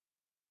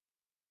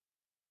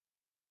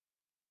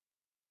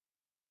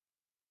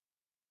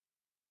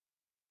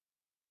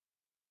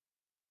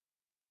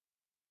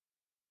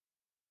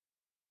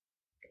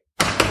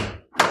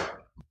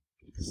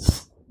Hello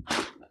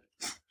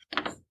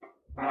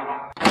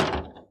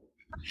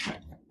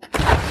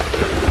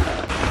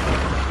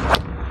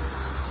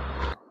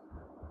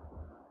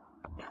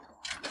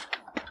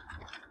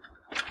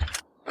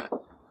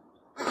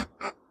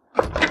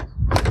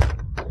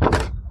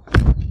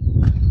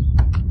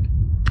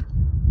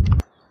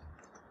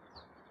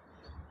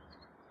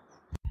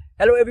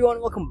everyone,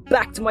 welcome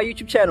back to my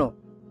YouTube channel.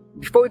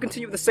 Before we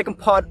continue with the second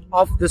part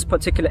of this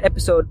particular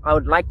episode, I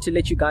would like to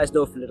let you guys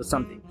know a little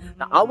something.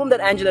 The album that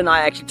Angela and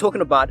I are actually talking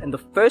about in the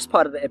first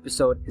part of the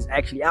episode is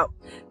actually out.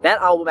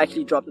 That album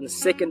actually dropped on the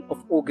 2nd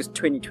of August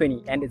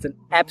 2020 and it's an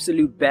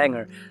absolute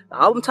banger.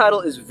 The album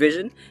title is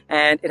Vision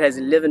and it has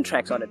 11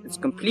 tracks on it. It's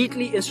a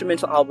completely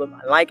instrumental album,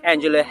 like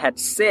Angela had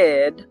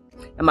said.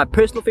 And my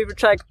personal favorite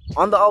track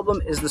on the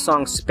album is the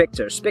song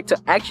Spectre. Spectre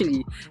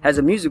actually has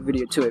a music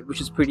video to it,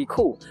 which is pretty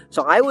cool.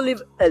 So I will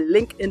leave a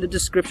link in the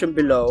description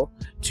below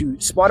to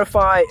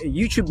Spotify,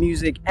 YouTube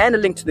Music, and a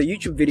link to the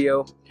YouTube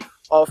video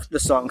of the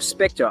song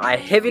Spectre. I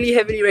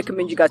heavily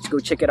recommend you guys to go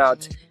check it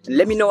out and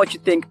let me know what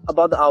you think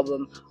about the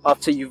album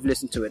after you've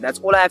listened to it. That's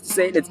all I have to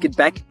say. Let's get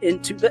back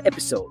into the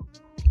episode.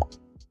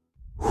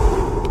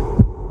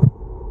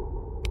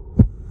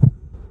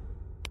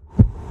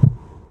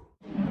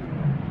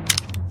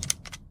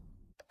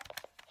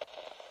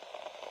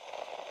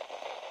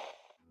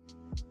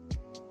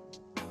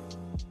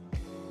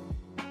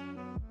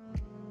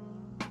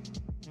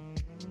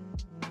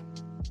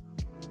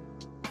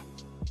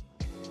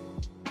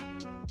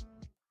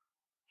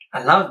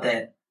 I love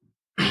that.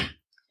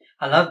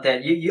 I love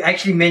that. You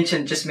actually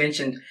mentioned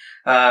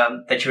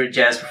that you're a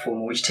jazz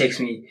performer, which takes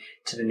me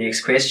to the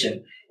next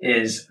question.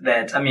 Is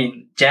that, I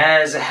mean,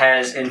 jazz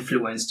has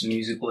influenced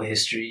musical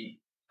history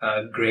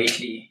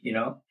greatly, you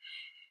know?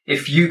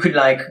 If you could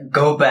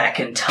go back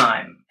in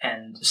time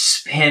and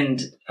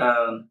spend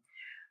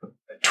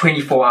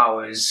 24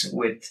 hours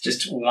with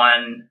just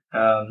one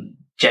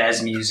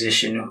jazz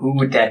musician, who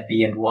would that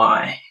be and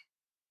why?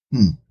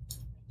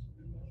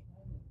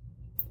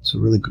 It's a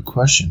really good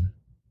question.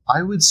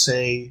 I would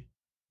say,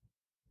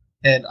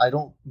 and I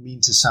don't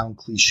mean to sound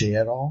cliche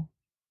at all.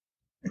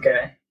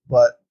 Okay.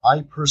 But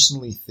I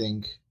personally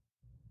think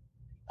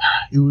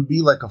it would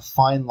be like a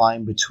fine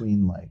line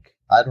between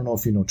I don't know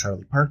if you know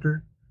Charlie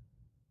Parker.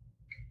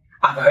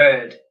 I've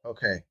heard.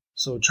 Okay.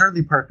 So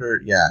Charlie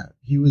Parker, yeah,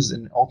 he was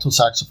an alto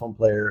saxophone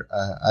player,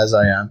 as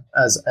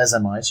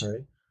am I,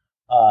 sorry.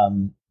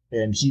 And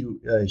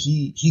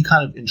he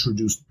kind of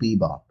introduced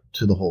bebop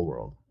to the whole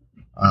world.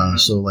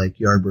 So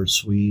Yardbird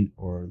Suite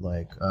or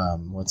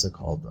what's it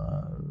called?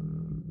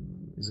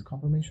 Is it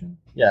Confirmation?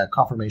 Yeah,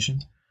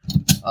 Confirmation.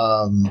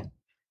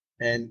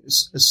 And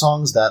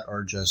songs that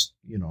are just,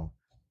 you know,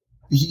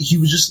 he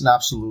was just an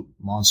absolute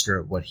monster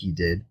at what he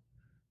did.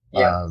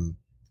 Yeah.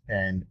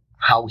 And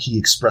how he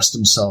expressed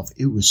himself,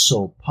 it was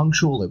so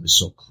punctual, it was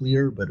so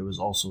clear, but it was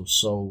also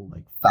so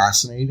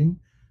fascinating.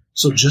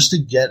 So just to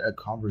get a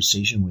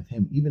conversation with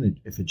him, even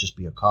if it just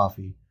be a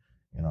coffee,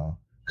 you know.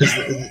 Because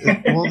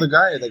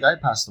the guy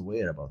passed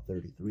away at about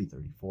 33,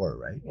 34,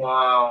 right?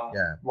 Wow.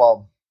 Yeah.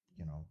 Well,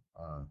 you know,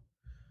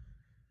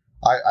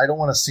 I don't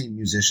want to say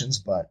musicians,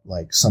 but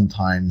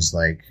sometimes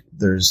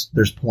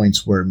there's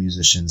points where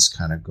musicians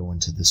kind of go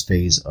into this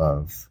phase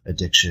of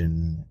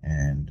addiction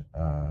and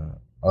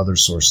other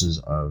sources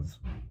of,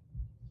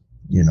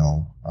 you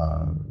know,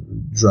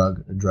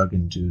 drug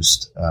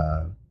induced.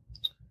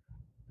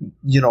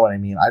 You know what I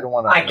mean? I don't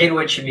want to. I get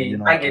what you mean. You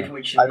know, I get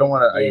what you mean. I don't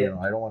want to. Yeah. You know,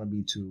 I don't want to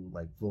be too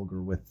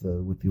vulgar with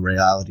the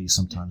reality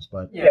sometimes,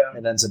 but yeah,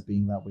 it ends up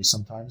being that way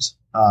sometimes.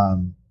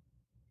 You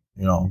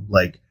know,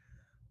 but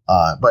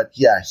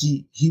yeah,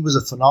 he was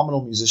a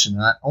phenomenal musician,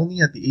 and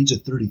only at the age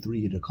of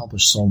 33, he'd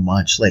accomplished so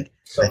much. So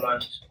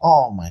much.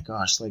 Oh my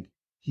gosh!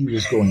 He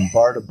was going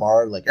bar to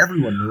bar.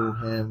 Everyone knew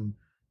him.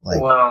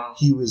 Wow.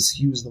 He was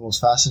the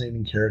most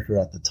fascinating character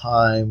at the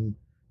time.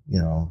 You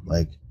know,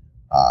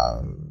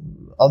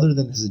 other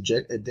than his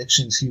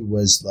addictions, he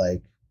was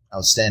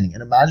outstanding.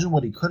 And imagine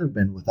what he could have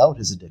been without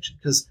his addiction.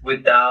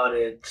 Without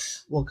it.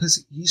 Well,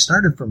 because he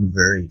started from a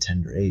very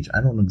tender age. I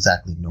don't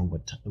exactly know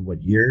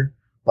what year,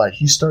 but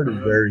he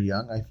started very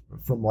young,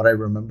 from what I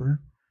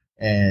remember.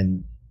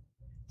 And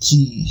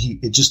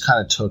it just kind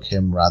of took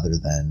him rather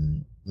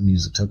than the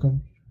music took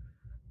him.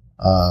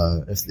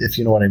 If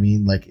you know what I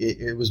mean.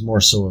 It was more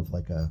so of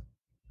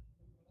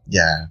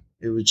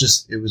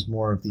it was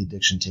more of the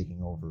addiction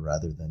taking over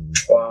rather than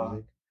music.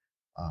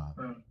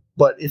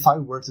 But if I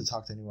were to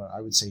talk to anyone,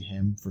 I would say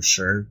him for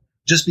sure,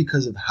 just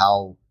because of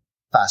how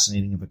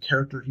fascinating of a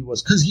character he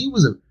was. Because he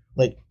was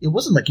it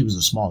wasn't like he was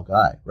a small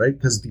guy, right?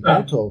 Because the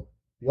alto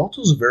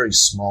is a very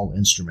small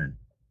instrument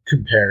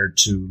compared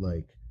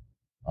to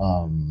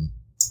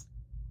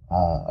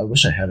I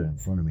wish I had it in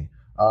front of me.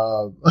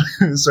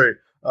 Sorry.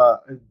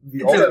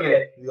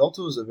 The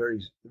alto is a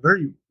very,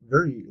 very,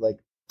 very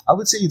I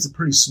would say it's a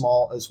pretty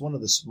small. It's one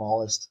of the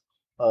smallest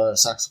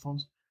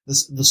saxophones.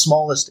 The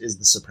smallest is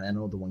the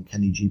soprano, the one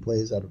Kenny G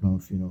plays. I don't know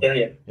if you know.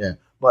 Yeah.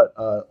 But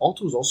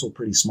alto is also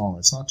pretty small.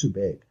 It's not too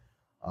big.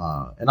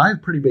 And I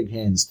have pretty big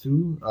hands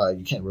too.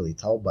 You can't really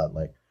tell, but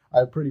I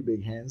have pretty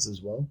big hands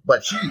as well,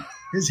 but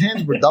his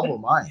hands were double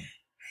mine.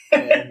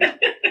 And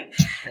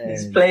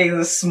he's playing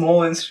the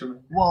small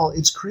instrument. Well,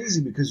 it's crazy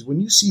because when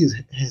you see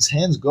his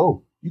hands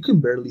go, you can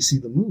barely see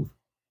the move.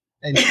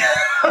 And to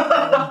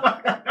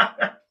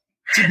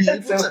be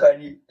able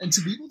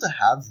to be able to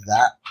have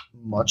that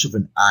much of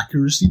an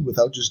accuracy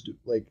without just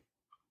like,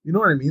 you know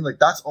what I mean? Like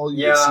that's all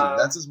you would see.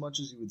 That's as much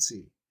as you would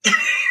see.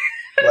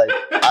 Like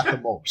at the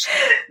most.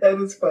 That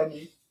is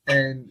funny.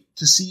 And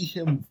to see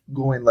him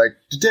going like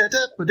and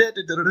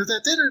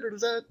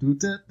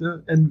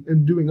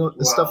doing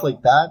stuff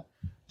like that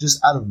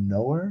just out of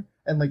nowhere,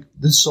 and like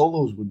the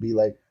solos would be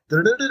like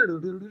kind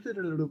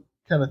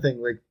of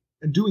thing, like,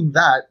 and doing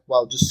that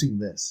while just seeing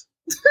this.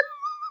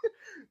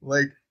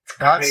 Like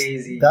that's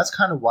crazy. That's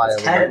kind of why I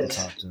would like to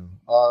talk to him.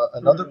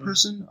 Another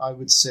person I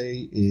would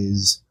say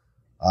is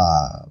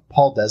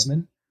Paul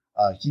Desmond.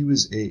 He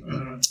was I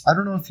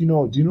don't know if you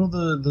know. Do you know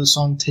the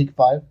song Take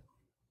 5?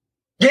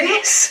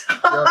 Yes.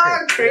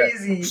 Okay.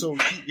 Crazy.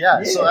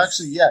 Yeah. So So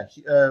actually,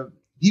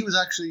 he was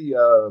actually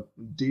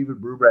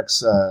David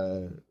Brubeck's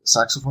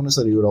saxophonist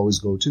that he would always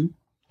go to.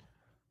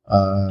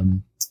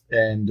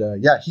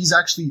 He's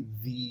actually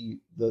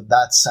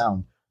that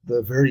sound,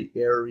 the very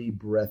airy,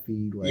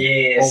 breathy, like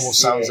almost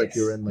sounds like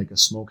you're in like a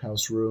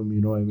smokehouse room. You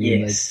know what I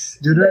mean? Yes.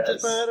 Like,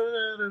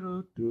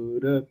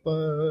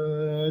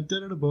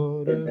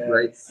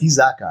 right? He's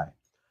that guy.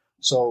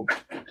 So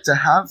to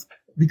have,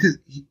 because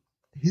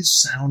his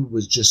sound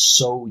was just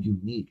so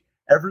unique.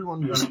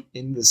 Everyone was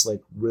in this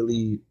like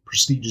really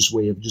prestigious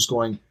way of just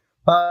going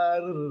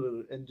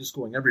and just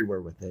going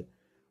everywhere with it,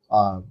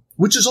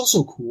 which is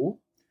also cool.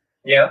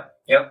 Yeah.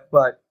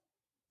 But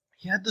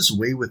he had this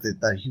way with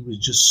it that he was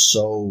just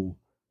so,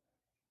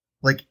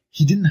 like,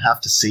 he didn't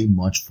have to say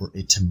much for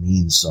it to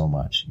mean so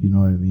much. You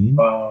know what I mean?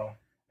 Wow.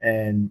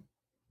 And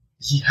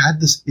he had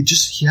this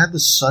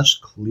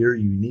such clear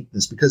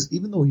uniqueness, because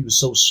even though he was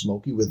so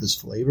smoky with his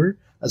flavor,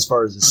 as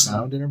far as his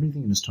sound and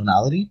everything and his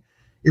tonality,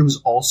 it was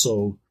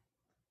also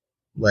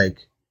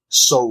like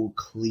so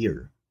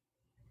clear.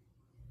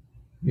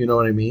 You know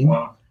what I mean?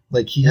 Wow.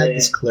 Like he had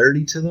this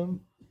clarity to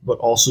them, but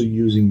also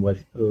using what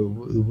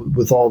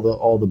with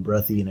all the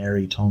breathy and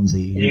airy tones that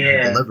he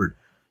delivered.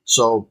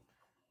 So,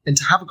 and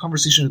to have a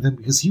conversation with him,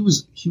 because he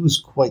was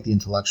quite the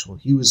intellectual.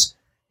 He was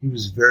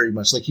very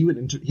much like he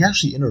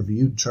actually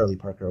interviewed Charlie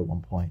Parker at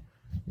one point.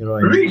 You know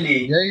what I mean?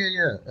 Really?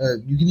 Yeah.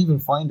 You can even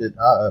find it.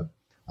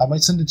 I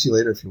might send it to you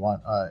later if you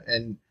want.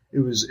 And it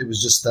was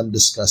just them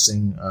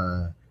discussing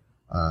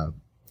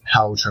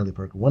how Charlie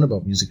Parker went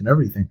about music and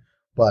everything.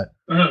 But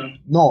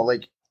no,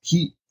 like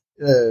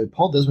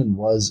Paul Desmond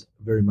was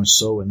very much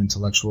so an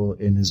intellectual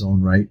in his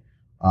own right.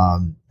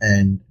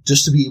 And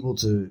just to be able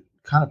to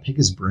kind of pick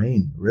his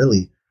brain,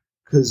 really,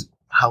 because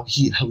how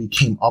he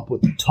came up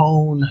with the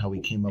tone, how he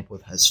came up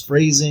with his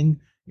phrasing,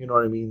 you know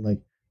what I mean?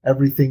 Like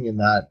everything in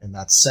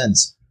that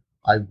sense,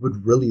 I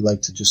would really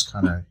like to just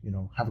kind of,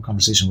 have a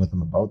conversation with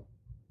him about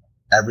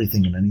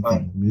everything and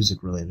anything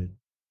music related.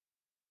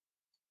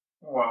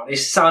 Wow, they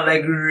sound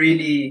like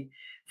really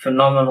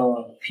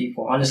phenomenal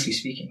people, honestly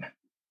speaking.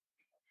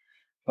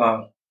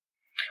 Wow.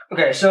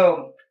 Okay,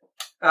 so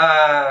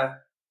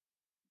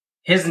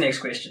here's the next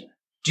question.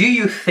 Do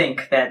you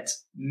think that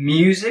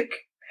music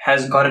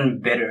has gotten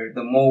better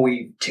the more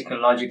we've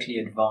technologically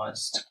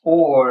advanced,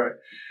 or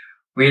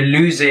we're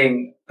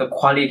losing the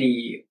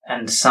quality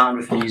and sound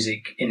of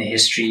music in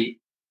history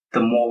the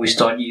more we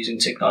start using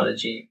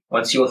technology?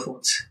 What's your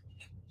thoughts?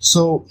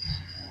 So,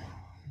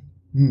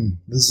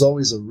 this is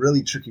always a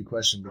really tricky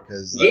question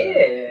because,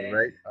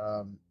 right?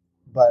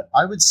 But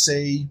I would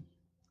say,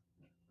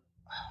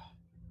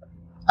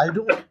 I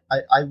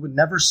would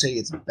never say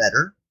it's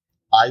better.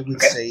 I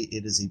would say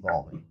it is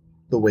evolving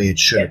the way it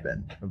should have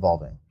been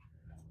evolving.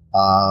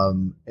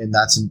 And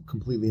that's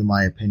completely in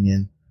my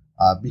opinion,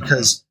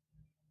 because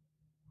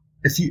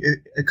it's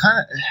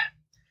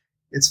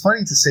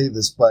funny to say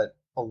this, but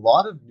a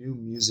lot of new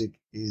music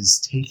is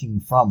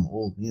taking from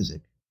old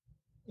music.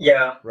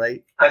 Yeah.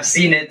 Right? I've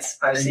seen it.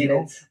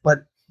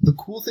 But the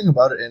cool thing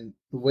about it, and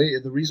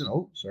the reason,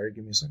 sorry,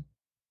 give me a second.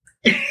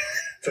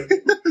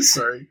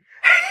 Sorry.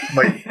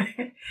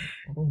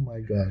 Oh my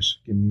gosh.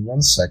 Give me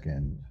 1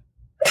 second.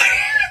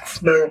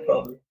 No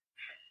problem.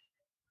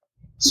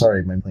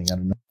 Sorry, I'm playing out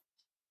of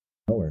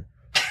nowhere.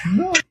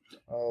 No.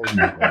 Oh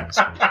my goodness.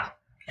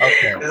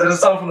 Okay. Is it a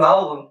song from the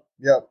album?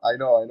 Yep, I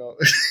know.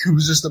 It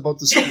was just about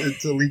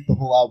to leak the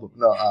whole album.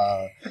 No,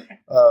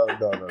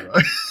 no.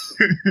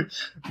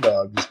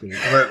 No, I'm just kidding.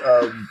 But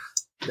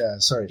yeah,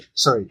 sorry.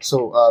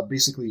 So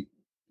basically,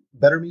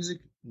 better music?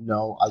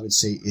 No, I would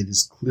say it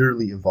is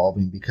clearly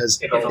evolving because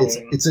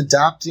it's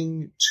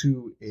adapting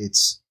to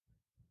its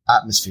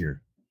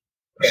atmosphere.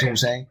 You see what I'm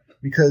saying?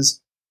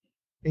 Because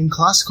in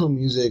classical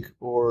music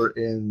or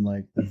in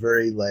like the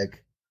very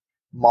like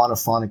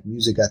monophonic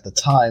music at the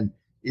time,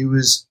 it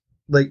was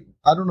like,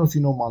 I don't know if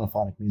you know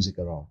monophonic music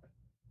at all.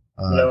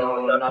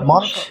 No, not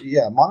much.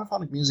 Yeah,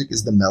 monophonic music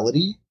is the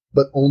melody,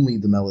 but only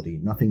the melody,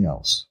 nothing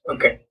else.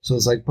 Okay. So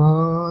it's like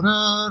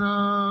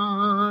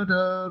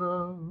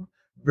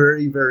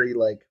very, very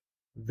like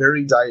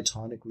very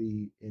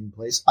diatonically in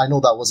place. I know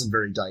that wasn't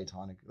very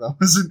diatonic. That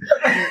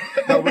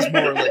was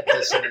more like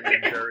dissonant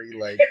and very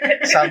like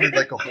sounded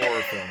like a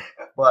horror film.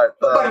 But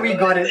we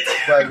got it.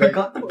 But We like,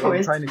 got the what I'm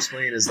point. trying to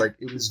explain is like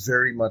it was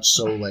very much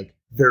so like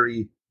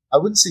very, I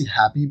wouldn't say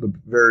happy, but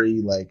very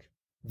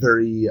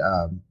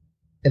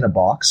in a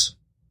box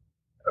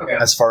Okay.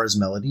 as far as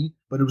melody.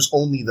 But it was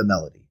only the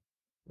melody,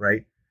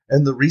 right?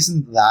 And the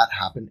reason that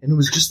happened, and it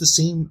was just the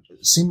same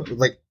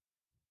like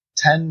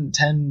 10,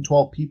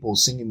 12 people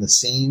singing the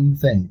same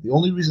thing. The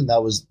only reason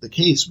that was the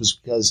case was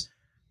because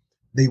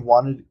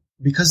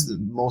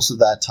most of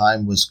that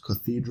time was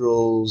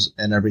cathedrals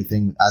and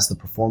everything as the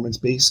performance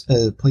base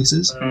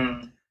places.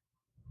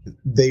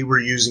 They were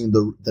using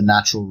the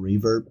natural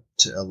reverb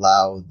to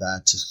allow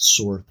that to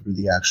soar through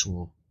the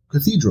actual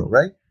cathedral,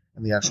 right?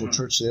 And the actual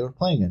church they were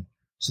playing in.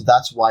 So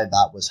that's why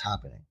that was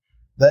happening.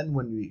 Then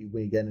when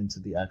we get into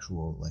the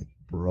actual like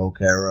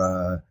Baroque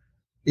era,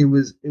 it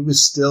was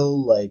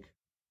still like,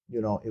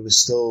 you know, it was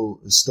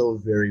still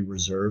very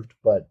reserved,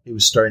 but it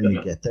was starting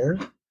to get there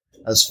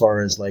as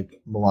far as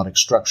like melodic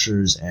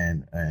structures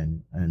and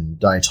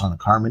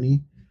diatonic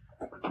harmony.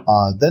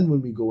 Then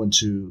when we go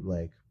into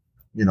like,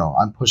 you know,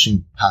 I'm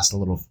pushing past a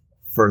little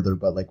further,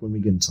 but like when we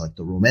get into like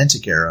the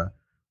Romantic era,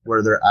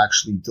 where they're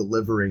actually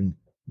delivering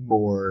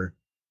more,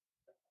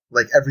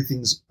 like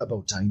everything's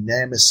about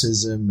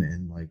dynamicism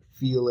and like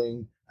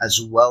feeling, as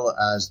well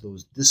as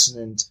those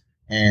dissonant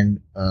and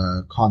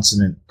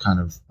consonant kind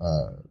of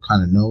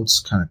notes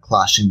kind of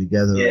clashing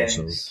together, Yes.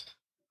 also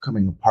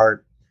coming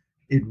apart.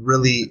 It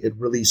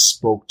really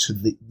spoke to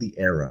the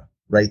era,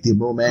 right? The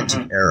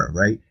Romantic era,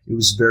 right? It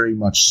was very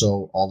much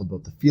so all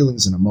about the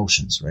feelings and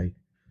emotions, right?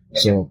 Yeah.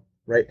 So,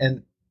 right,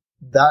 and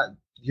that,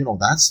 you know,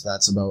 that's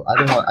about, I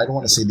don't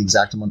want to say the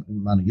exact amount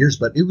of years,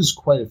 but it was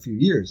quite a few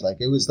years.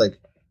 Like it was like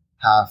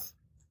half.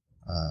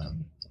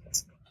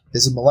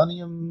 Is a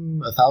millennium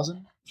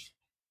 1,000?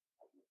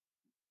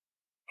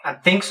 I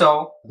think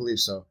so. I believe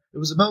so. It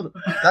was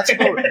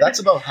that's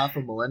about half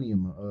a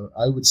millennium,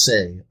 I would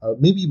say.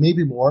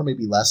 Maybe more,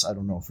 maybe less. I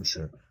don't know for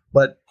sure.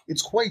 But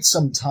it's quite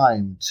some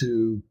time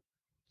to,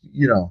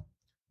 you know,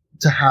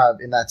 to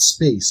have in that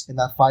space, in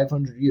that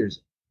 500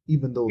 years,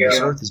 even though this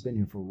Earth has been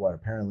here for what,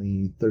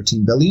 apparently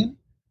 13 billion,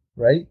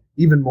 right?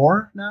 Even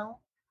more now,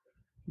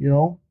 you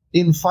know?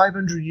 In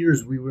 500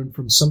 years, we went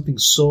from something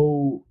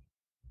so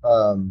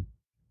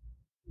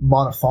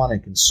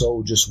monophonic and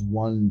so just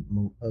one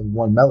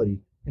melody.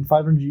 In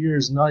 500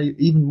 years, not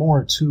even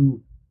more,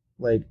 to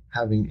like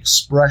having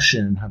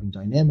expression and having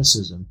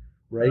dynamicism,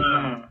 right?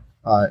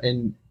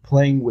 And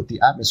playing with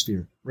the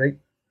atmosphere, right?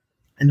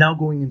 And now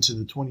going into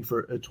the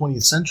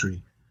 20th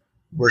century,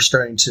 we're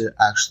starting to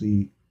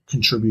actually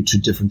contribute to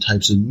different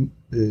types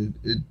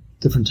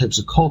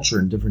of culture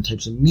and different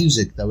types of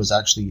music that was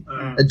actually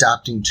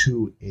adapting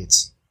to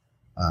its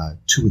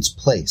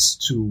place,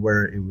 to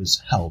where it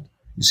was held.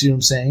 You see what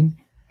I'm saying?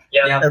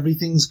 Yeah.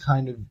 Everything's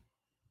kind of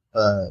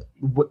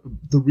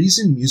the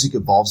reason music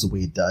evolves the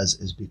way it does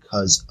is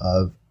because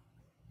of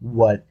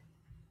what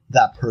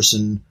that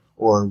person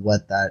or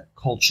what that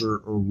culture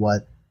or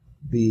what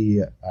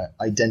the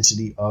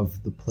identity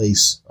of the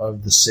place,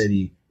 of the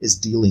city, is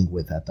dealing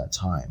with at that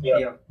time.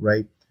 Yeah.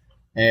 Right?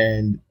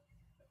 And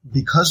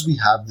because we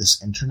have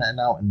this internet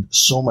now and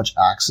so much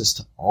access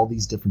to all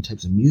these different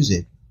types of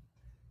music,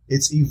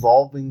 it's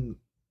evolving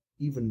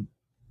even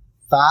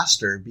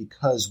faster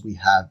because we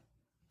have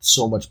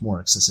so much more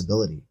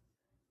accessibility.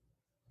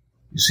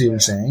 You see what I'm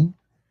saying?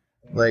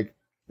 Like,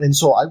 and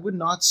so I would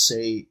not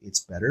say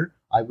it's better.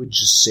 I would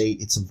just say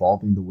it's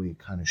evolving the way it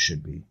kind of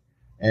should be.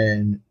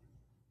 And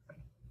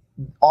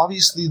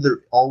obviously there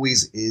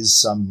always is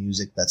some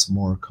music that's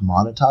more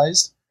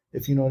commoditized,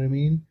 if you know what I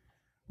mean.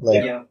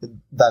 Like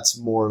that's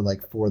more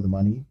like for the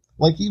money.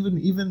 Like even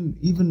in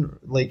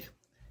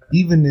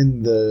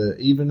the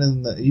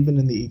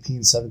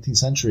 18th, 17th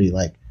century,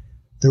 like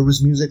there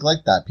was music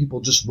like that.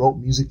 People just wrote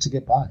music to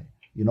get by.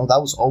 You know,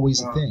 that was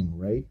always a thing,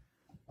 right?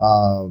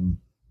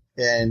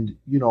 And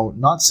you know,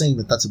 not saying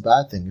that that's a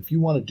bad thing. If you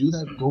want to do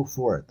that, go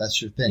for it.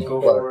 That's your thing.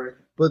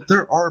 But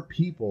there are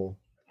people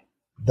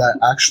that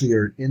actually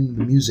are in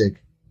the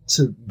music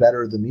to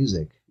better the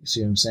music. You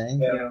see what I'm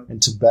saying? Yeah.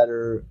 And to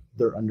better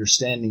their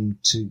understanding,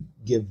 to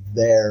give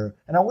their,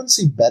 and I wouldn't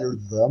say better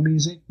the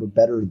music, but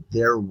better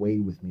their way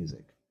with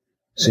music.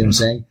 See what I'm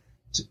saying?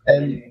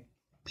 And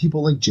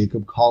people like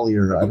Jacob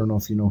Collier, I don't know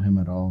if you know him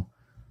at all,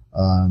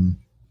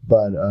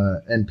 but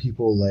and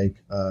people like,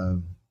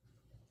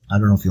 I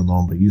don't know if you'll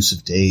know him, but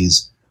Yusuf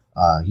Days,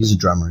 he's a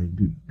drummer, he's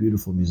a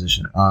beautiful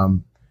musician.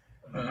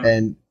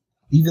 And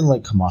even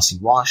like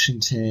Kamasi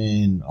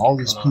Washington, all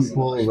these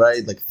people,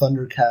 right? Like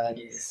Thundercat,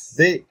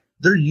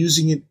 they're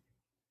using it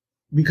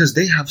because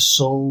they have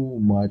so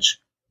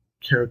much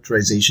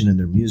characterization in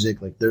their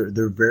music. Like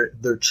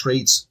their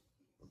traits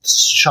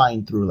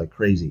shine through like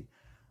crazy.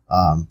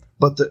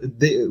 But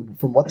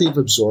from what they've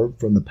absorbed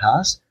from the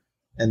past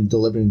and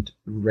delivering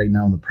right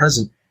now in the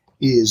present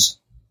is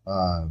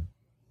an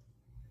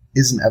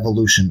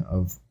evolution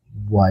of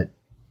what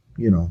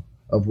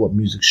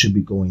music should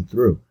be going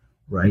through,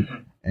 right?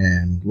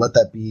 and let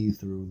that be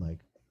through like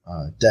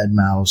Dead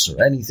Mouse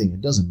or anything.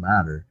 It doesn't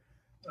matter.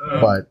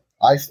 But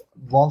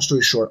long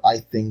story short, I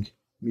think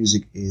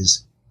music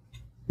is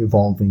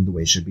evolving the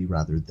way it should be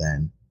rather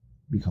than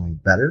becoming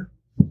better.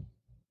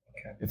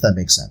 Okay. If that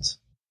makes sense.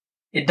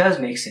 It does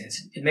make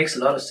sense. It makes a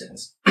lot of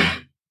sense.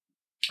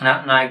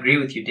 And I agree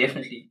with you,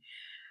 definitely.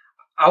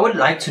 I would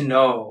like to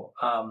know,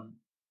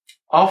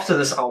 after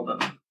this album,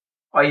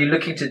 are you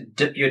looking to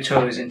dip your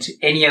toes into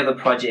any other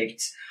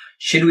projects?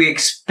 Should we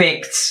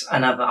expect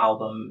another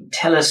album?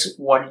 Tell us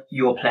what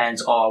your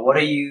plans are. What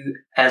are you,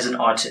 as an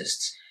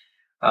artist,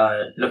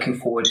 looking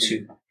forward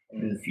to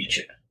in the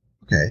future?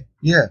 Okay.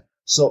 Yeah.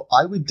 So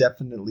I would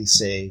definitely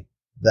say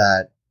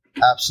that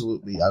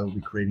absolutely I will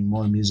be creating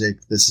more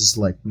music. This is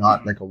like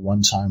not like a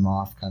one-time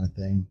off kind of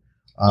thing.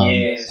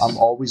 Yes. I'm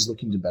always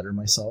looking to better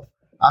myself.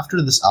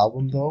 After this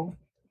album, though,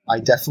 I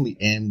definitely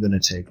am going to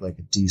take like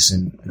a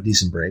decent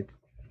break,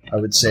 I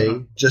would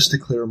say, just to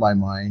clear my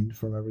mind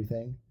from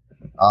everything.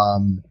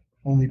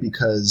 Only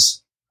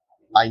because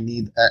I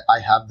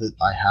have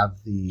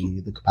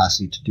the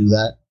capacity to do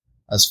that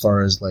as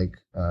far as like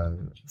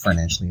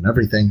financially and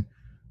everything.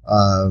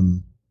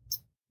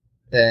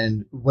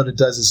 And what it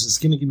does is it's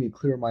going to give me a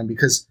clearer mind,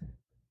 because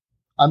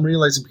I'm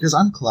realizing, because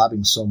I'm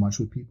collabing so much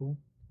with people,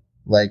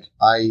 like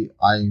I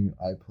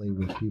play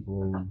with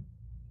people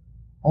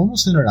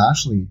almost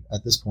internationally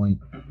at this point,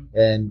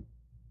 and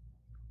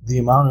the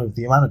amount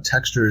of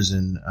textures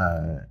and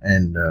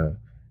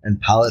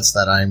palettes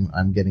that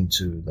I'm getting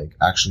to like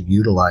actually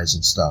utilize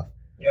and stuff.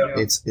 Yeah.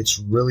 It's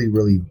really,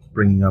 really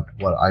bringing up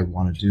what I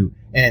want to do.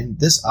 And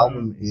this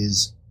album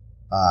is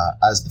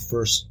as the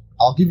first.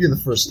 I'll give you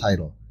the first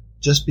title,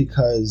 just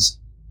because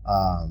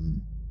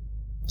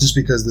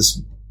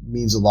this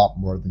means a lot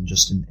more than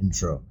just an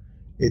intro.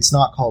 It's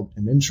not called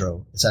an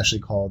intro. It's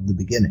actually called The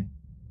Beginning.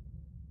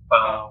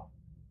 Wow.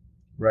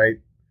 Right?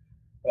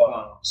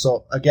 Wow.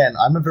 So again,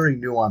 I'm a very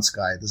nuanced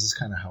guy. This is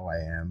kind of how I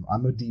am.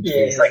 I'm a deep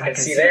thinker. I can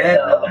see that.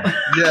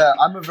 Yeah,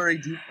 I'm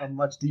a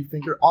much deep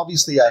thinker.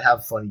 Obviously, I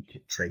have funny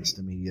traits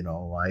to me. You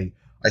know, I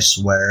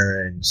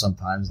swear, and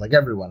sometimes, like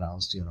everyone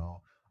else, you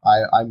know,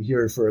 I'm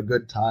here for a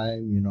good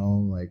time. You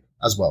know, like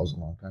as well as a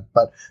long time.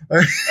 But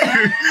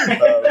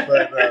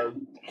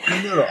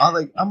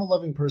I'm a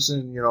loving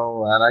person. You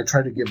know, and I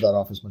try to give that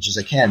off as much as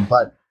I can.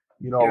 But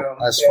you know,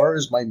 as far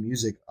as my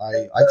music,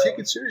 I take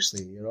it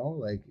seriously, you know,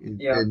 like,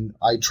 and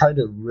I try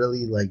to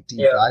really like deep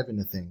dive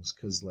into things,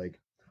 because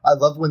like I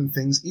love when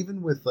things,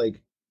 even with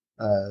like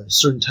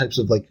certain types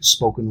of like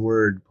spoken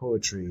word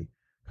poetry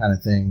kind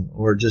of thing,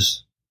 or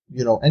just,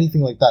 you know,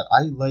 anything like that.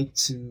 I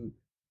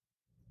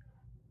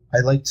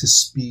like to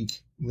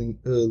speak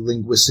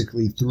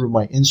linguistically through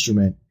my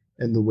instrument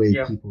in the way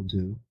people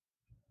do,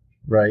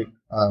 right?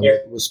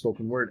 With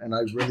spoken word, and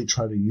I really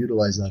try to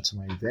utilize that to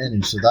my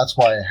advantage. So that's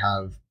why I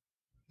have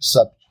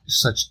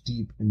such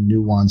deep and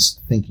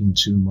nuanced thinking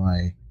to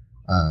my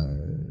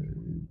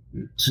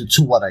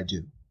to what I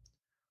do.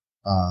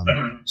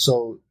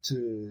 So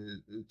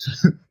to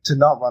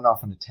not run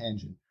off on a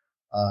tangent,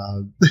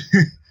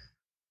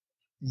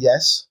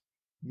 yes,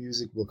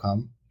 music will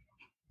come.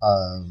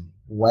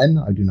 When,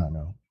 I do not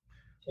know,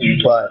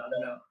 but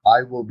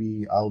I'll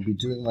be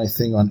doing my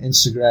thing on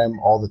Instagram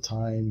all the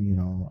time. You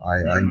know,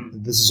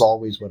 this is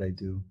always what I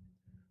do.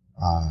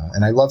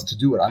 And I love to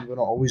do it. I'm going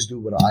to always do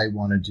what I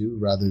want to do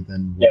rather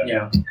than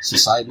what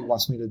society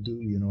wants me to do.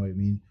 You know what I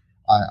mean?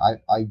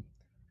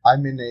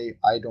 I'm in a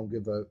I don't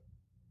give a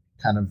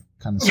kind of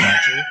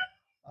snatcher.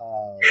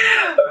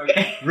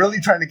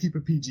 Really trying to keep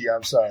it PG.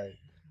 I'm sorry.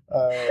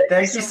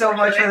 Thank you so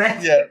much for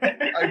that. Yeah,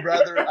 I'd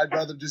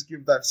rather just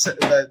give that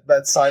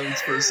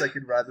silence for a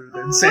second rather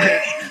than say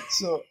it.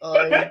 So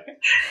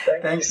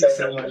thank you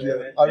so much.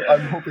 Yeah,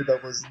 I'm hoping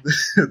that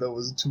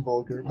wasn't too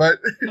vulgar, but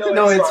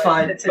no, it's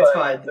fine. It's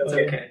fine. It's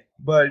okay.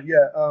 But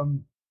yeah,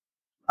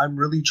 I'm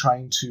really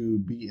trying to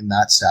be in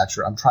that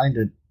stature. I'm trying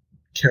to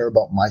care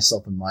about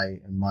myself and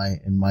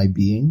my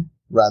being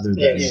rather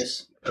than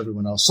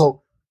everyone else.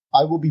 So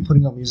I will be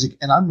putting out music,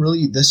 and I'm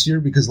really this year,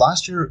 because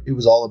last year it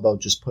was all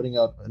about just putting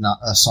out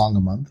a song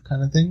a month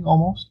kind of thing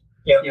almost.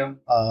 Yeah.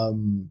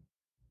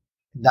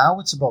 Now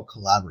it's about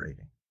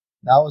collaborating.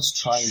 Now it's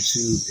trying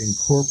to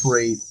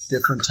incorporate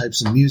different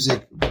types of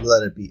music,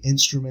 let it be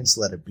instruments,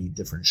 let it be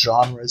different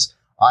genres.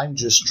 I'm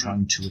just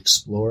trying to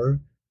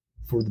explore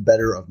for the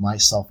better of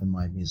myself and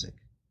my music.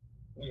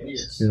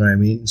 Yes. You know what I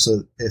mean?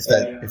 So if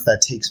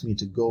that takes me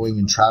to going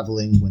and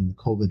traveling when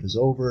COVID is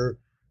over,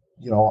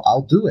 you know,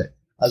 I'll do it.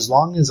 As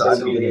long as I'm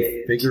going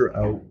to figure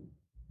out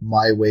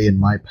my way and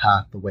my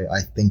path the way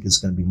I think is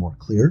going to be more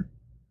clear.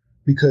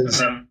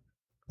 Because a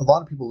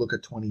lot of people look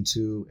at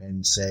 22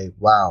 and say,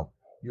 wow,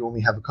 you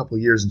only have a couple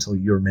of years until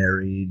you're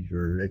married,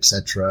 you're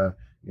etc.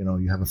 You know,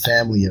 you have a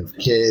family of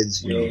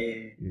kids, you know,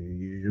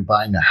 you're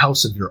buying a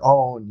house of your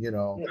own, you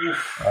know.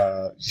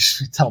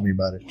 Tell me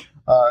about it.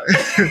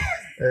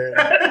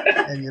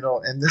 And, you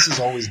know, and this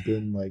has always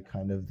been like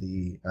kind of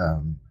the,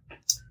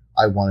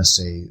 I want to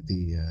say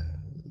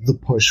the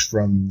push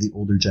from the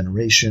older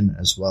generation,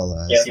 as well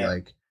as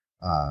like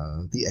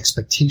the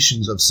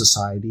expectations of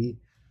society.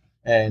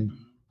 And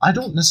I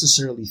don't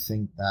necessarily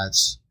think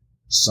that's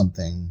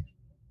something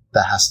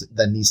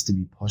that needs to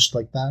be pushed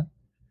like that.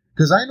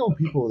 Because I know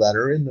people that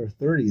are in their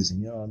 30s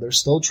and, they're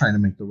still trying to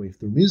make their way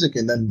through music,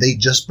 and then they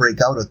just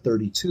break out at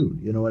 32.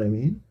 You know what I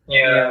mean?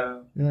 Yeah.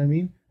 You know what I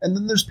mean? And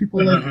then there's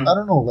people like, I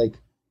don't know, like,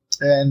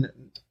 and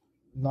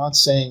not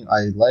saying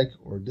I like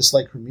or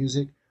dislike her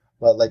music,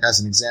 but like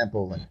as an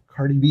example, like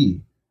Cardi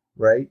B,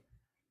 right?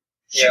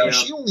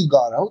 She only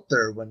got out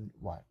there when,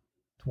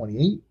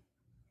 28?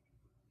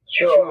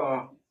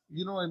 Sure.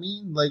 You know what I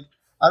mean? Like,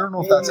 I don't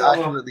know if that's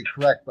accurately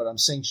correct, but I'm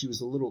saying she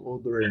was a little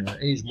older in her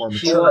age, more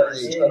mature in her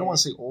age. I don't want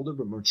to say older,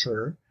 but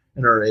mature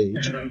in her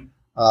age.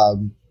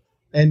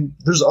 And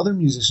there's other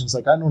musicians,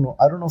 like, I don't know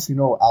if you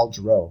know Al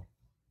Jarreau.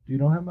 Do you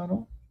know him at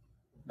all?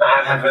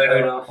 I haven't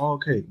heard of. Oh,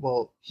 okay.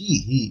 Well,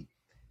 he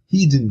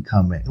didn't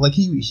come in. Like,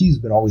 he's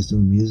been always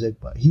doing music,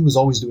 but he was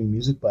always doing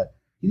music, but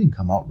he didn't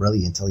come out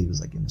really until he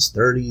was, like, in his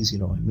 30s, you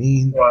know what I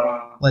mean?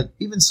 Wow. Like,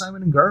 even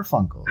Simon and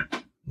Garfunkel,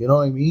 you know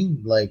what I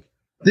mean? Like,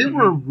 they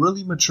were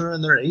really mature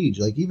in their age.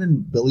 Like,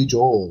 even Billy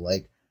Joel,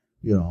 like,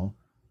 even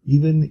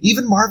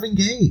Marvin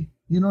Gaye,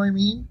 you know what I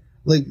mean?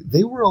 Like,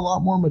 they were a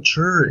lot more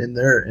mature in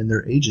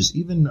their ages.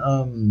 Even,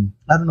 I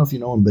don't know if you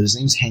know him, but his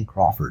name's Hank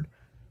Crawford.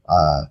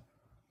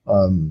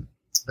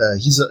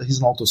 He's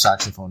an alto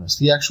saxophonist.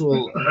 He's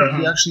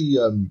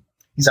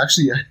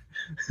actually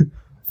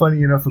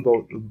funny enough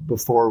about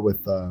before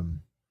with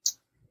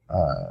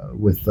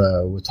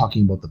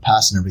talking about the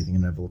past and everything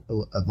and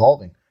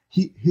evolving.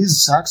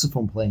 His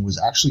saxophone playing was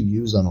actually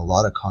used on a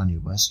lot of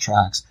Kanye West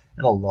tracks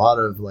and a lot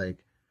of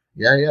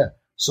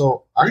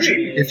So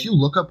actually, if you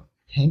look up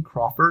Hank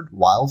Crawford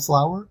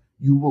Wildflower,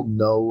 you will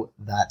know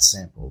that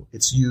sample.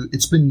 It's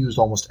been used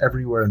almost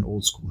everywhere in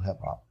old school hip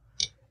hop,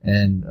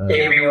 and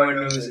everyone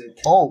knows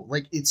it. Oh,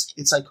 like it's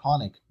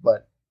iconic,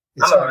 but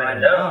it's I'm gonna write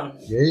it down.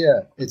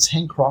 Yeah. It's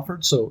Hank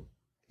Crawford, so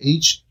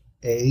HANK,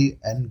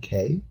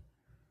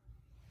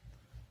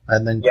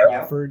 and then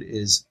Crawford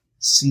is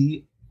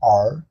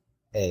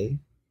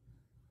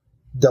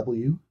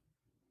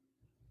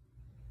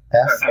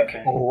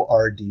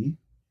CRAWFORD,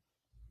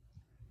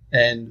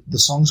 and the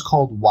song's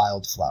called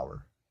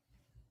Wildflower.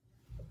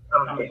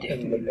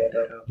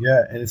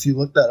 Yeah, and if you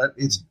look that up,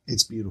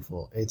 it's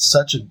beautiful. It's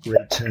such a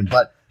great tune,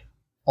 but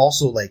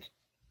also like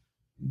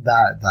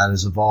that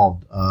has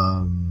evolved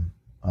from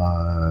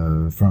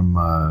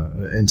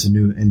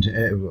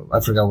into I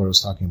forgot what I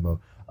was talking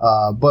about.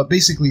 But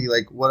basically,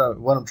 like what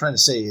I'm trying to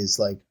say is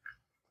like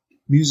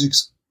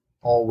music's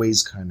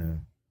always kind of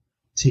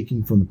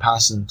taking from the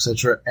past and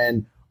etc.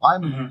 And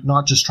I'm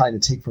not just trying to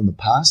take from the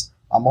past.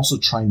 I'm also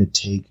trying to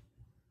take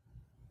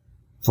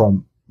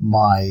from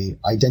my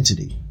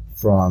identity,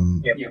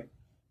 from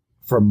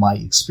my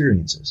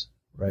experiences,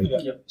 right?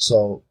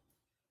 So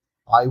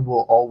I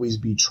will always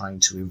be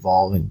trying to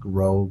evolve and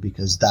grow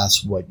because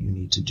that's what you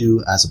need to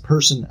do as a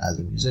person, as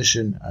a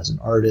musician, as an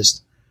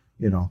artist,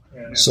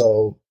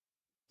 So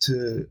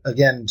to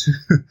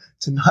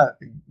not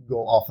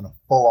go off on a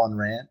full-on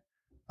rant,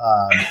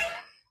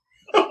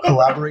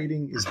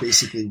 collaborating is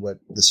basically what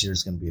this year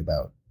is going to be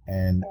about.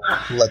 And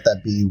let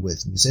that be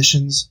with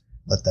musicians,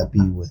 let that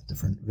be with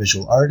different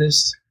visual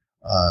artists.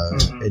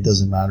 It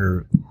doesn't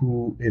matter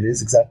who it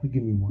is exactly.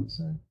 Give me one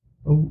sec.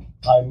 Oh,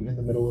 I'm in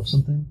the middle of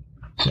something.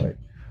 Sorry.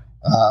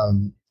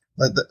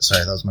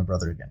 Sorry, that was my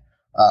brother again.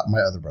 My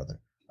other brother.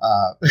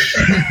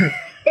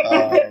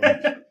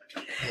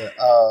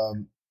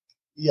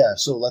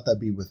 So let that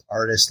be with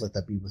artists, let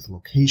that be with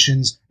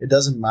locations. It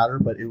doesn't matter,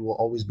 but it will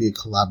always be a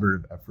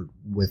collaborative effort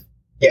with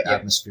the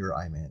atmosphere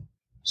I'm in.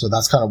 So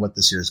that's kind of what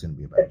this year is going to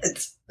be about.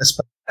 It's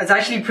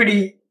actually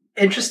pretty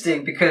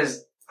interesting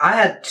because I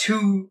had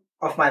two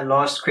of my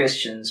last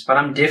questions, but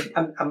I'm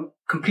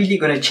completely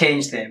going to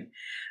change them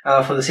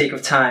for the sake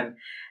of time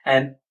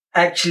and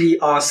actually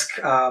ask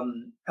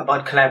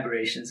about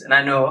collaborations. And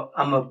I know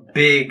I'm a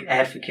big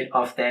advocate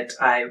of that.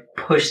 I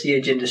push the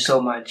agenda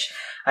so much.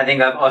 I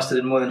think I've asked it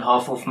in more than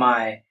half of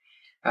my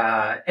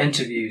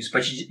interviews.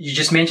 But you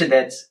just mentioned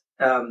that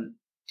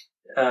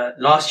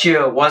last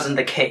year wasn't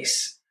the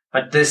case,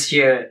 but this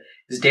year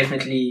is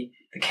definitely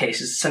the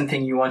case. It's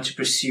something you want to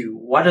pursue.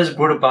 What has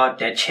brought about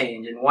that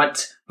change, and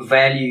what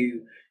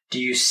value do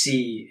you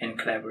see in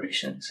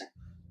collaborations?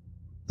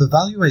 The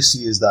value I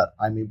see is that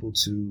I'm able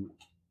to,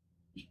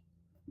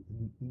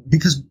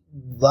 because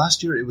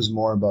last year it was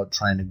more about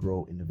trying to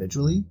grow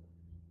individually.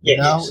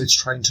 Now it's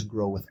trying to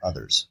grow with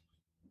others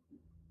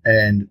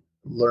and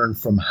learn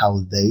from how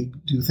they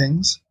do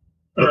things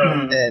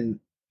and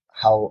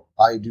how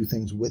I do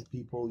things with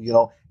people.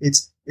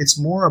 It's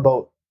more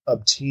about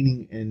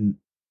obtaining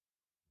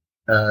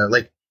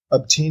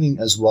obtaining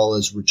as well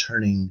as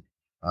returning.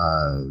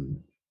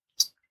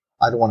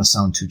 I don't want to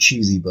sound too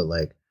cheesy, but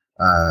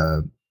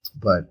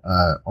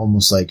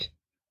almost like,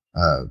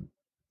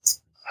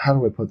 how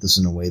do I put this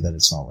in a way that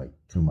it's not like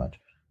too much?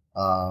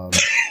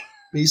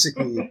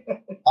 Basically,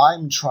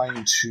 I'm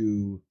trying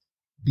to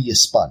be a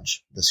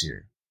sponge this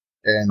year.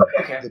 And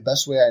the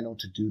best way I know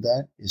to do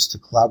that is to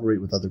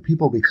collaborate with other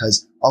people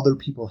because other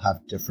people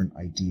have different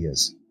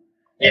ideas.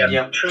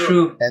 Yeah,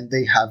 true. And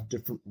they have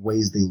different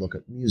ways they look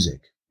at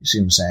music. You see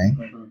what I'm saying?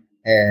 Mm-hmm.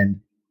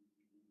 And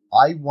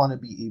I want to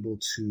be able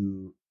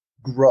to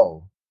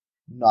grow,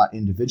 not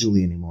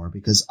individually anymore,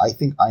 because I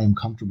think I am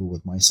comfortable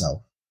with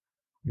myself,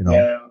 you know?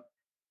 Yeah.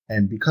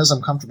 And because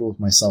I'm comfortable with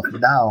myself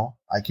now,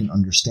 I can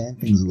understand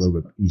things a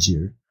little bit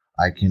easier.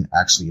 I can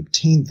actually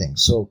obtain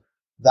things. So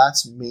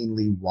that's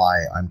mainly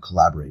why I'm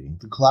collaborating.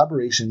 The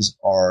collaborations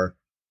are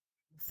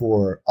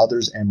for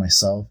others and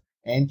myself,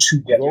 and to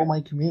grow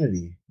my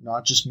community,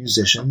 not just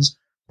musicians,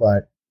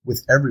 but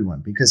with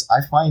everyone, because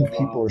I find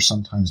people are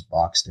sometimes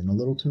boxed in a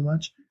little too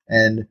much,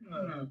 and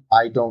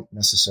I don't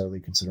necessarily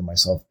consider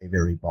myself a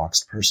very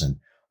boxed person.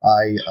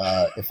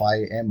 If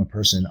I am a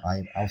person,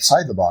 I'm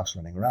outside the box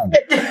running around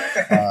it,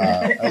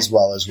 as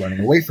well as running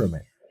away from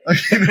it.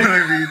 You know what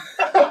I mean?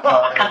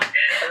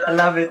 I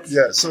love it.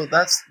 Yeah, so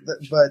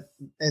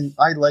and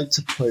I like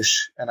to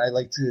push, and I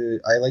like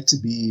to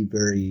be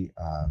very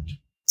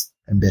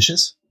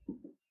ambitious.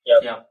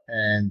 Yeah.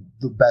 And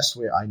the best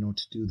way I know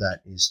to do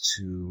that is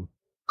to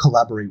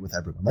collaborate with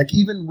everyone. Like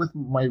even with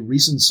my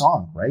recent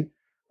song, right?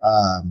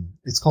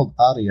 It's called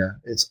Aria.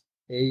 It's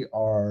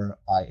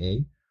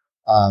ARIA.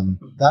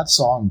 That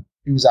song,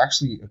 it was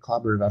actually a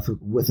collaborative effort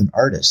with an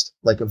artist,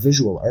 like a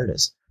visual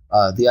artist.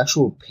 The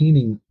actual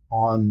painting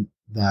on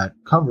that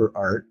cover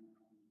art,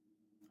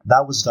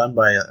 that was done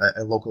by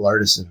a local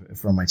artist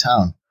from my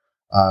town,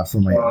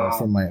 from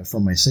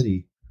my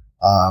city,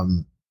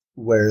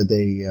 where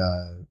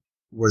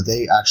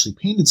they actually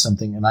painted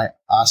something, and I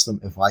asked them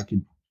if I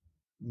could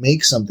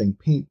make something,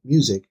 paint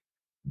music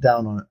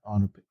down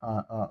on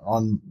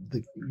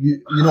the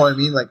you know what I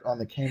mean, like on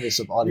the canvas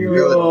of audio,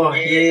 Oh,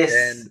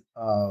 yes.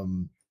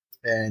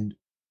 and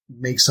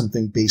make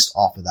something based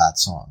off of that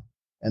song.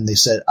 And they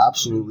said,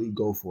 absolutely,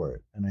 go for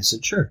it. And I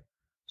said, sure.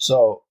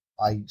 So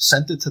I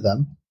sent it to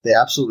them. They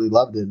absolutely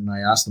loved it, and I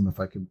asked them if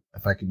I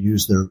could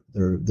use their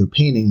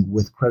painting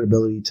with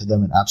credibility to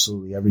them and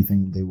absolutely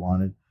everything they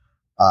wanted.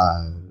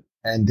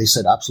 And they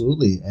said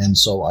absolutely. And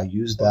so I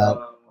used that.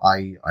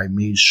 I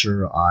made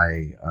sure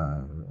I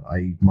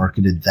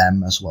marketed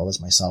them as well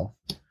as myself,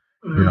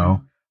 you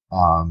know.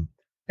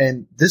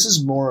 And this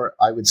is more,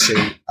 I would say,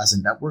 as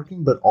a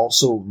networking, but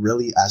also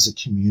really as a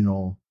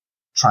communal,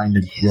 trying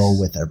to grow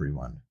with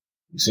everyone.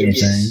 You see what I'm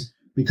saying?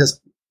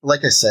 Because,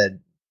 like I said,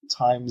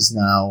 times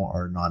now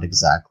are not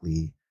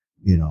exactly,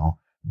 you know,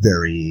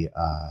 very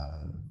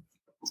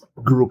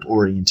group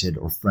oriented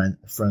or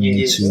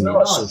friendly to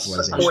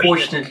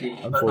socialization.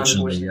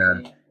 Unfortunately,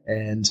 yeah.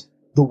 And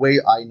the way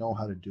I know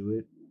how to do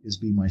it is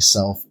be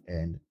myself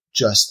and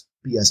just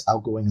be as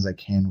outgoing as I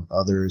can with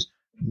others,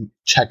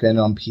 check in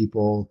on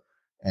people,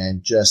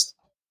 and just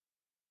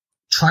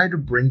try to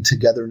bring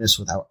togetherness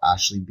without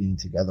actually being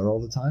together all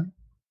the time.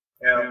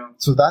 Yeah.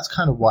 So that's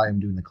kind of why I'm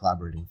doing the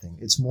collaborating thing.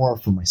 It's more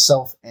for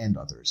myself and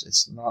others.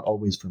 It's not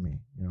always for me,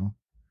 you know?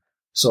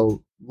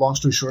 So long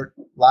story short,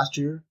 last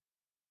year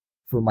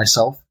for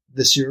myself,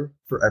 this year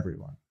for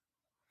everyone.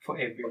 For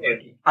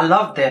everybody. I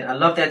love that. I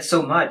love that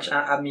so much.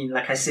 I mean,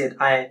 like I said,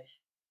 I'm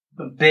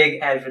a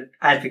big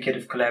advocate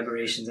of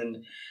collaborations,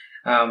 and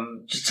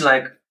just to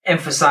like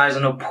emphasize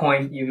on a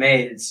point you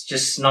made, it's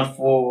just not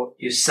for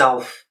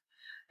yourself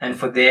and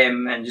for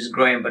them and just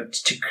growing, but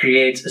to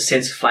create a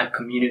sense of like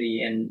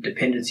community and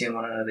dependency on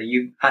one another.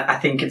 I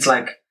think it's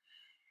like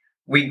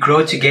we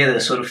grow together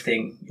sort of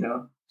thing, you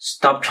know.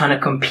 Stop trying to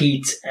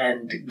compete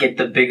and get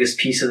the biggest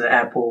piece of the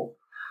apple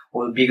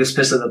or the biggest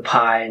piece of the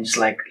pie, and just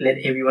like let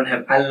everyone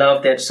have. I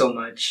love that so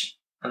much.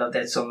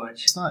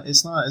 It's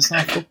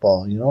not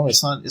football, you know.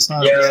 It's not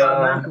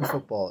American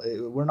football.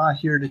 We're not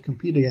here to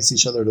compete against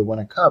each other to win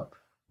a cup.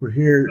 We're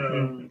here,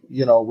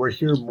 you know, we're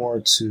here more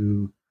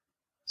to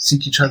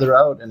seek each other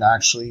out and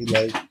actually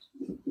like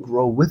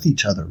grow with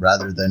each other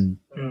rather than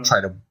try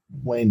to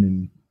win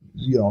and,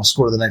 you know,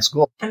 score the next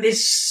goal. And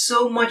there's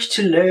so much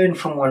to learn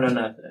from one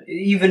another.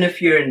 Even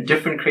if you're in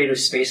different creative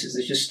spaces,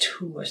 there's just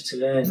too much to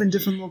learn. Even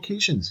different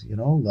locations, you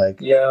know, like.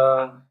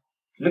 Yeah.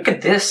 Look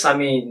at this. I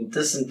mean,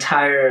 this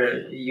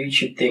entire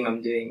YouTube thing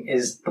I'm doing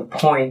is the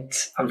point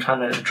I'm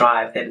trying to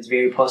drive, that it's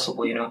very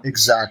possible, you know?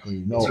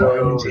 Exactly. No,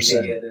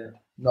 100%.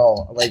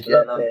 No, like,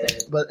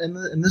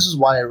 and this is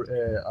why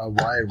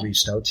I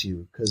reached out to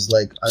you, because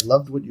like I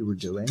loved what you were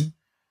doing,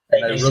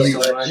 and Thank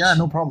you so much.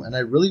 no problem, and I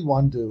really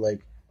wanted to, like,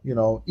 you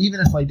know,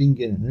 even if I didn't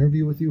get an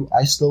interview with you,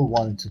 I still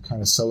wanted to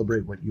kind of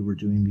celebrate what you were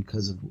doing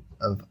because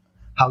of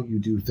how you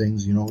do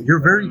things. You know,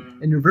 you're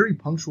very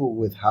punctual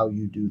with how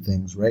you do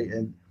things, right?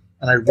 And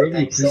I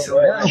really appreciate.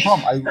 No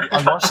problem.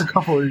 I watched a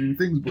couple of your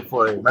things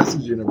before I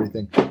messaged you and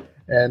everything,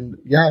 and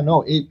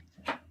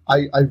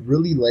I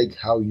really like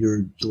how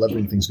you're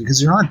delivering things, because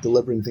you're not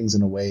delivering things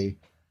in a way,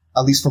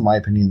 at least from my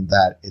opinion,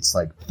 that it's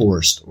like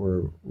forced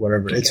or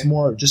whatever. Okay. It's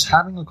more just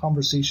having a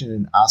conversation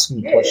and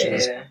asking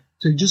questions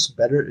to just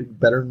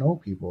better know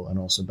people and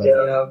also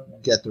better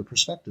get their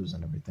perspectives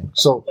and everything.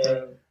 So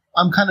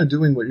I'm kind of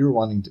doing what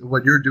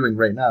you're doing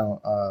right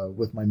now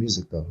with my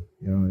music, though.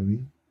 You know what I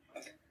mean?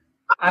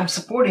 I'm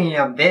supporting you.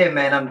 I'm there,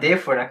 man. I'm there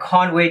for it. I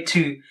can't wait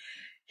to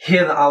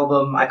hear the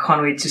album. I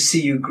can't wait to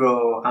see you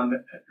grow.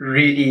 I'm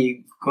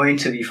really going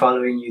to be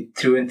following you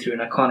through and through,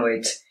 and I can't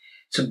wait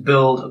to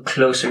build a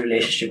closer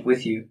relationship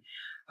with you.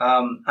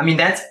 I mean,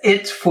 that's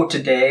it for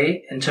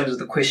today in terms of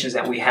the questions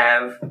that we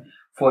have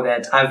for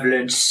that. I've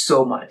learned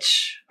so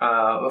much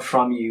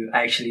from you,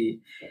 actually,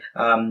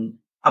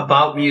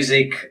 about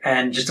music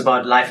and just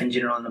about life in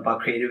general and about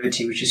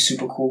creativity, which is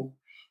super cool.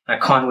 I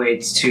can't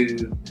wait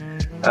to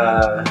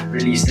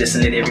release this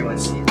and let everyone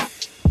see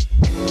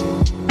it.